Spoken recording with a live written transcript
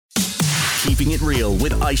Keeping It Real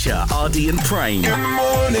with Aishah, RD and Prane. Good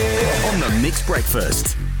morning. On the Mixed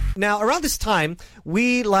Breakfast. Now, around this time,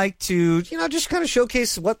 we like to, just kind of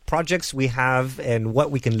showcase what projects we have and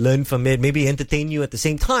what we can learn from it, maybe entertain you at the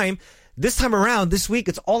same time. This time around, this week,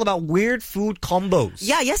 it's all about weird food combos.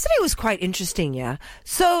 Yeah, yesterday was quite interesting, yeah.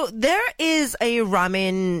 So there is a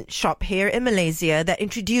ramen shop here in Malaysia that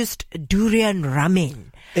introduced durian ramen.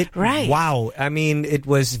 Right. Wow. I mean, it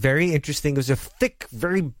was very interesting. It was a thick,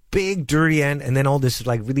 very big durian and then all this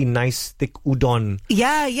like really nice thick udon.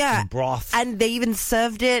 Yeah. Broth. And they even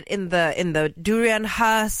served it in the durian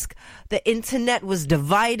husk. The internet was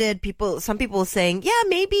divided. Some people were saying, yeah,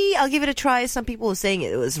 maybe I'll give it a try. Some people were saying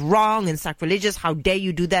it was wrong and sacrilegious. How dare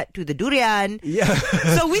you do that to the durian? Yeah.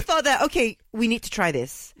 So we thought that, okay, we need to try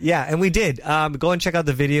this. Yeah, and we did. Go and check out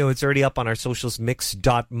the video. It's already up on our socials,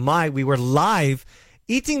 mix.my. We were live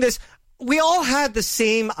eating this. We all had the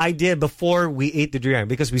same idea before we ate the durian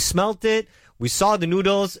because we smelt it, we saw the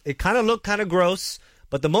noodles, it kind of looked kind of gross,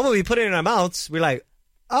 but the moment we put it in our mouths, we're like,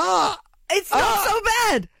 it's not so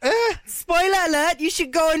bad. Spoiler alert, you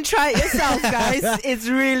should go and try it yourself, guys. It's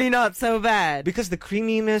really not so bad. Because the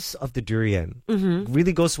creaminess of the durian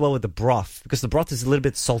really goes well with the broth because the broth is a little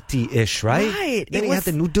bit salty-ish, right? Right. Then you have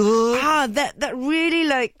the noodle. That really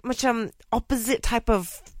like macam opposite type of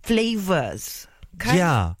flavors.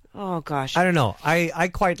 Yeah. Oh, gosh. I don't know.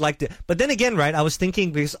 I quite liked it. But then again, right, I was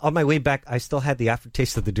thinking because on my way back, I still had the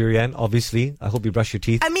aftertaste of the durian, obviously. I hope you brush your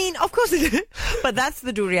teeth. I mean, of course it is. But that's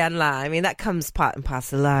the durian lah. I mean, that comes part and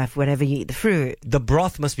parcel of life whenever you eat the fruit. The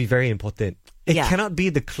broth must be very important. It cannot be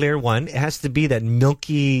the clear one. It has to be that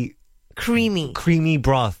milky... Creamy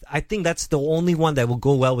broth. I think that's the only one that will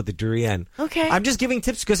go well with the durian. Okay. I'm just giving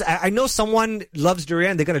tips because I know someone loves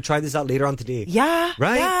durian. They're going to try this out later on today. Yeah.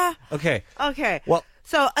 Right? Yeah. Okay. Well,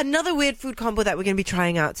 so another weird food combo that we're going to be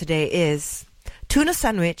trying out today is tuna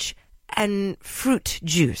sandwich and fruit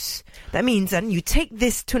juice. That means then you take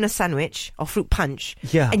this tuna sandwich or fruit punch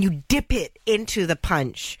and you dip it into the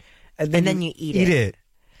punch and then you eat it.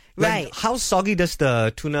 Like, right. How soggy does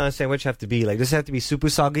the tuna sandwich have to be? Like, does it have to be super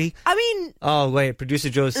soggy? I mean... Oh, wait. Producer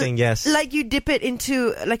Joe is saying yes. Like you dip it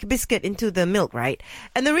into, like a biscuit into the milk, right?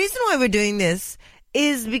 And the reason why we're doing this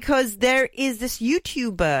is because there is this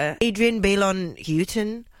YouTuber, Adrian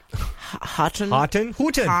Bailon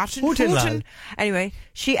Houghton. Anyway,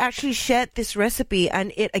 she actually shared this recipe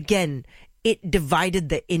and it divided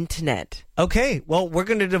the internet. Okay, well, we're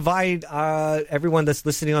going to divide everyone that's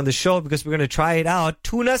listening on the show because we're going to try it out.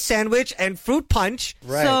 Tuna sandwich and fruit punch.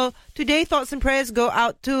 Right. So today, thoughts and prayers go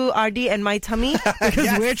out to RD and my tummy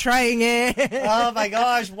because we're trying it. Oh my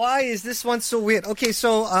gosh, why is this one so weird? Okay,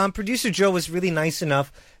 so producer Joe was really nice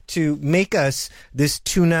enough to make us this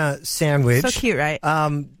tuna sandwich. So cute, right?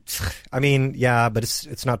 I mean, yeah, but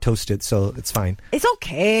it's not toasted, so it's fine. It's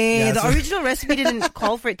okay. Yeah, the original recipe didn't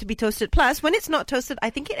call for it to be toasted. Plus, when it's not toasted, I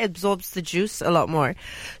think it absorbs the juice a lot more.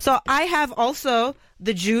 So I have also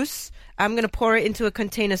the juice. I'm going to pour it into a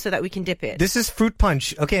container so that we can dip it. This is fruit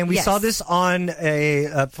punch. Okay, and we saw this on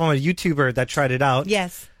from a YouTuber that tried it out.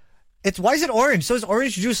 Yes. Why is it orange? So it's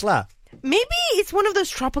orange juice lah. Maybe it's one of those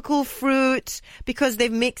tropical fruits because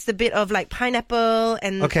they've mixed a bit of like pineapple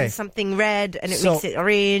and something red and it makes it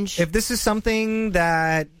orange. If this is something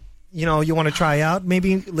that, you want to try out,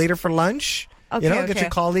 maybe later for lunch, get your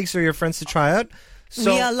colleagues or your friends to try out.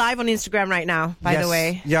 So, we are live on Instagram right now, by the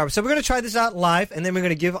way. Yeah, so we're going to try this out live and then we're going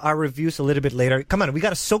to give our reviews a little bit later. Come on, we got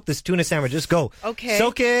to soak this tuna sandwich. Just go. Okay.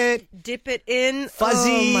 Soak it. Dip it in.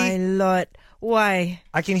 Fuzzy. Oh, my Lord. Why?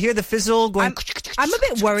 I can hear the fizzle going. I'm a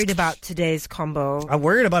bit worried about today's combo. I'm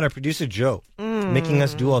worried about our producer Joe making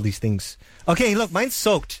us do all these things. Okay, look, mine's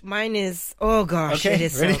soaked. Mine is. Oh gosh, it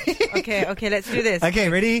is ready? soaked. Okay, let's do this. Okay,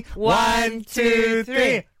 ready? 1, 2,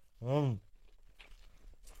 3.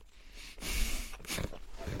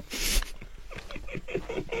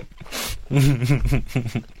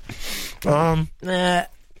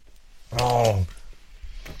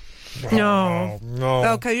 No.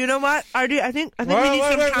 Okay, you know what, RD? I think we need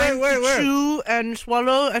some time to chew and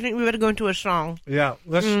swallow. I think we better go into a song. Yeah,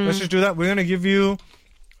 let's just do that. We're gonna give you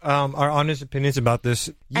our honest opinions about this.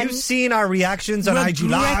 You've seen our reactions on IG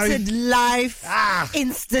Live. Regretted life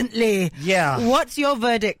instantly. Yeah. What's your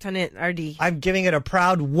verdict on it, RD? I'm giving it a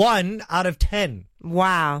proud 1 out of 10.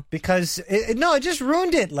 Wow. Because, it just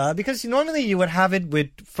ruined it, la. Because normally you would have it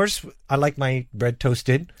with, first, I like my bread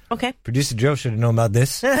toasted. Okay. Producer Joe should have known about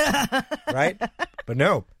this. Right? But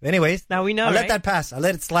no. Anyways. Now we know, I let that pass. I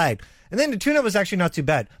let it slide. And then the tuna was actually not too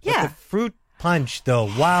bad. Yeah. But the fruit punch, though.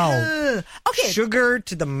 Wow. Okay. Sugar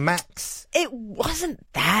to the max. It wasn't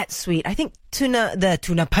that sweet. I think the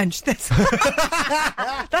tuna punch, that's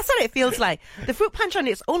what it feels like. The fruit punch on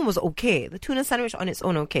its own was okay. The tuna sandwich on its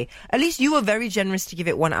own, okay. At least you were very generous to give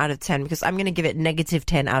it 1 out of 10, because I'm going to give it negative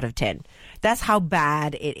 10 out of 10. That's how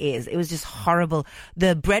bad it is. It was just horrible.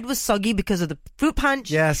 The bread was soggy because of the fruit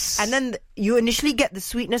punch. Yes. And then you initially get the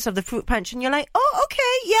sweetness of the fruit punch and you're like, oh,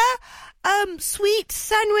 okay, yeah, sweet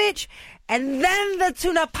sandwich. And then the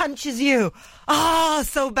tuna punches you. Oh,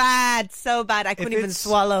 so bad, so bad. I couldn't even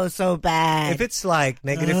swallow, so bad. If it's like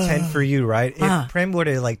negative 10 for you, right? If Prem were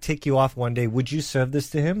to like take you off one day, would you serve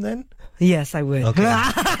this to him then? Yes, I would. Okay.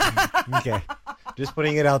 Okay. Just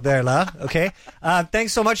putting it out there, lah. Okay.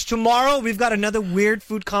 Thanks so much. Tomorrow, we've got another weird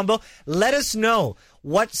food combo. Let us know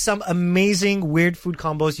what some amazing weird food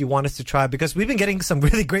combos you want us to try, because we've been getting some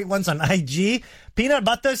really great ones on IG. Peanut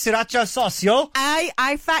butter sriracha sauce, yo.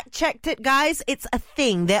 I fact-checked it, guys. It's a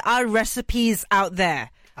thing. There are recipes out there.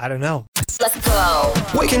 I don't know. Let's go.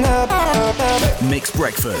 Waking up. Mixed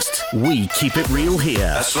Breakfast. We keep it real here.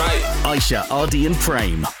 That's right. Aishah, RD and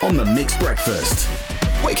Prem on the Mixed Breakfast.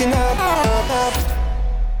 Waking up.